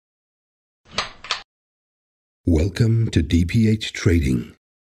Welcome to DPH Trading.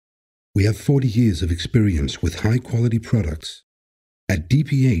 We have 40 years of experience with high-quality products. At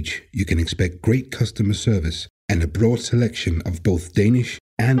DPH, you can expect great customer service and a broad selection of both Danish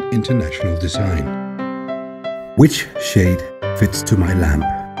and international design. Which shade fits to my lamp?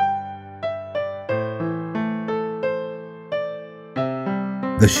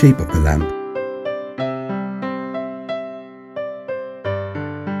 The shape of the lamp.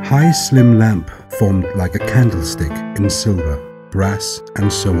 High slim lamp formed like a candlestick in silver, brass and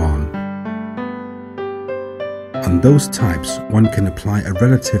so on. On those types one can apply a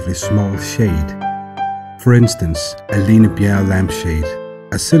relatively small shade. For instance, a linear lampshade,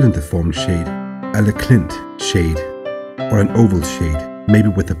 a cylinder-formed shade, a Leclint shade, or an oval shade, maybe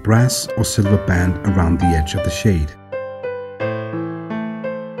with a brass or silver band around the edge of the shade.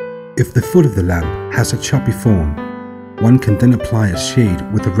 If the foot of the lamp has a choppy form, one can then apply a shade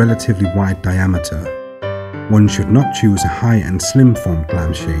with a relatively wide diameter. One should not choose a high and slim formed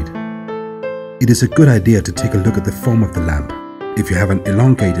lampshade. It is a good idea to take a look at the form of the lamp. If you have an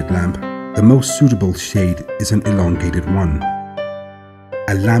elongated lamp, the most suitable shade is an elongated one.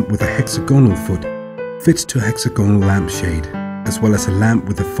 A lamp with a hexagonal foot fits to a hexagonal lampshade, as well as a lamp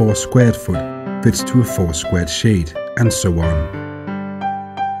with a 4 squared foot fits to a 4 squared shade, and so on.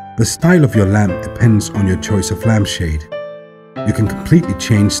 The style of your lamp depends on your choice of lampshade. You can completely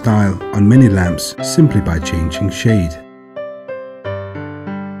change style on many lamps simply by changing shade.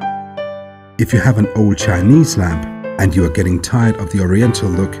 If you have an old Chinese lamp and you are getting tired of the Oriental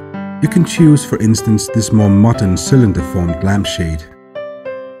look, you can choose, for instance, this more modern cylinder-formed lampshade.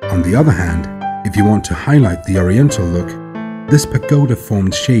 On the other hand, if you want to highlight the Oriental look, this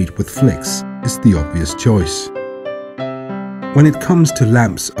pagoda-formed shade with flicks is the obvious choice. When it comes to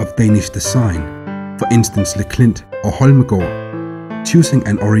lamps of Danish design, for instance Leclint or Holmegaard, choosing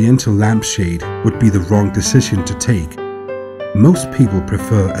an Oriental lampshade would be the wrong decision to take. Most people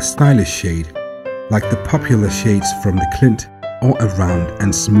prefer a stylish shade, like the popular shades from Leclint, or a round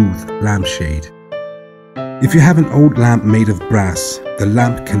and smooth lampshade. If you have an old lamp made of brass, the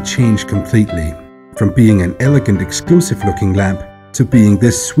lamp can change completely, from being an elegant exclusive looking lamp to being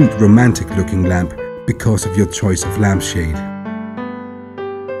this sweet romantic looking lamp because of your choice of lampshade.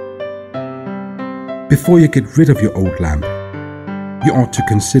 Before you get rid of your old lamp, you ought to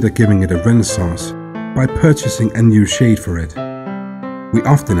consider giving it a renaissance by purchasing a new shade for it. We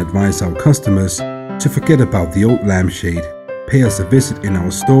often advise our customers to forget about the old lampshade, pay us a visit in our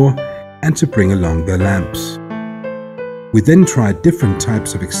store, and to bring along their lamps. We then try different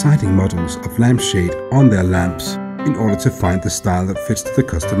types of exciting models of lampshade on their lamps in order to find the style that fits to the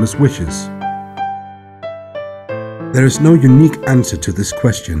customer's wishes. There is no unique answer to this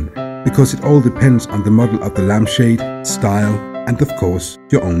question, because it all depends on the model of the lampshade, style, and of course,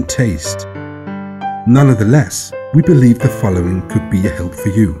 your own taste. Nonetheless, we believe the following could be a help for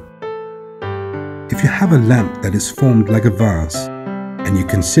you. If you have a lamp that is formed like a vase, and you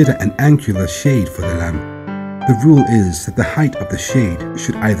consider an angular shade for the lamp, the rule is that the height of the shade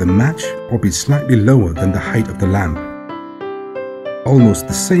should either match or be slightly lower than the height of the lamp. Almost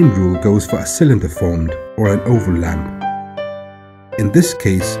the same rule goes for a cylinder-formed or an oval lamp. In this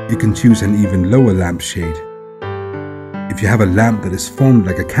case, you can choose an even lower lampshade. If you have a lamp that is formed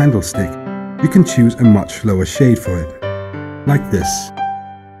like a candlestick, you can choose a much lower shade for it, like this.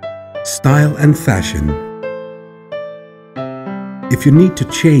 Style and fashion. If you need to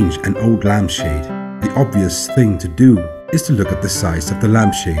change an old lampshade, the obvious thing to do is to look at the size of the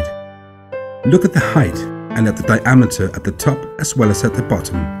lampshade. Look at the height and at the diameter at the top as well as at the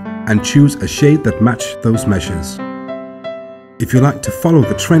bottom, and choose a shade that matches those measures. If you like to follow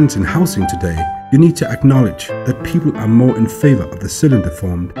the trends in housing today, you need to acknowledge that people are more in favor of the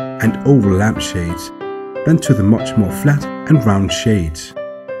cylinder-formed and oval lampshades than to the much more flat and round shades.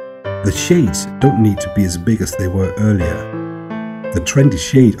 The shades don't need to be as big as they were earlier. The trendy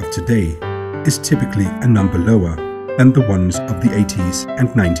shade of today is typically a number lower than the ones of the 80s and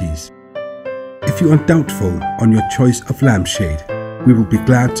 90s. If you are doubtful on your choice of lampshade, we will be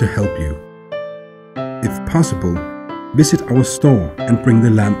glad to help you. If possible, visit our store and bring the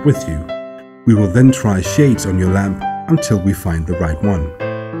lamp with you. We will then try shades on your lamp until we find the right one.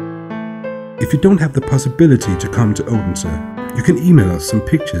 If you don't have the possibility to come to Odense, you can email us some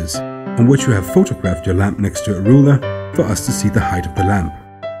pictures on which you have photographed your lamp next to a ruler for us to see the height of the lamp.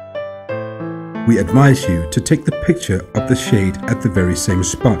 We advise you to take the picture of the shade at the very same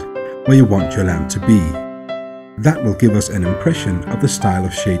spot where you want your lamp to be. That will give us an impression of the style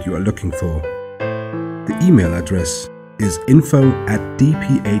of shade you are looking for. The email address is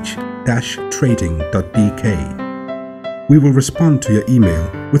info@dph-trading.dk. We will respond to your email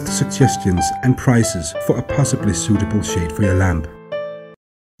with suggestions and prices for a possibly suitable shade for your lamp.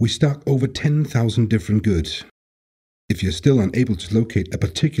 We stock over 10,000 different goods. If you're still unable to locate a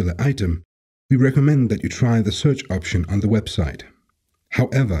particular item, we recommend that you try the search option on the website.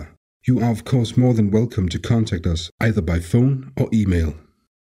 However, you are of course more than welcome to contact us either by phone or email.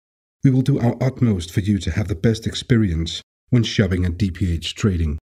 We will do our utmost for you to have the best experience when shopping at DPH Trading.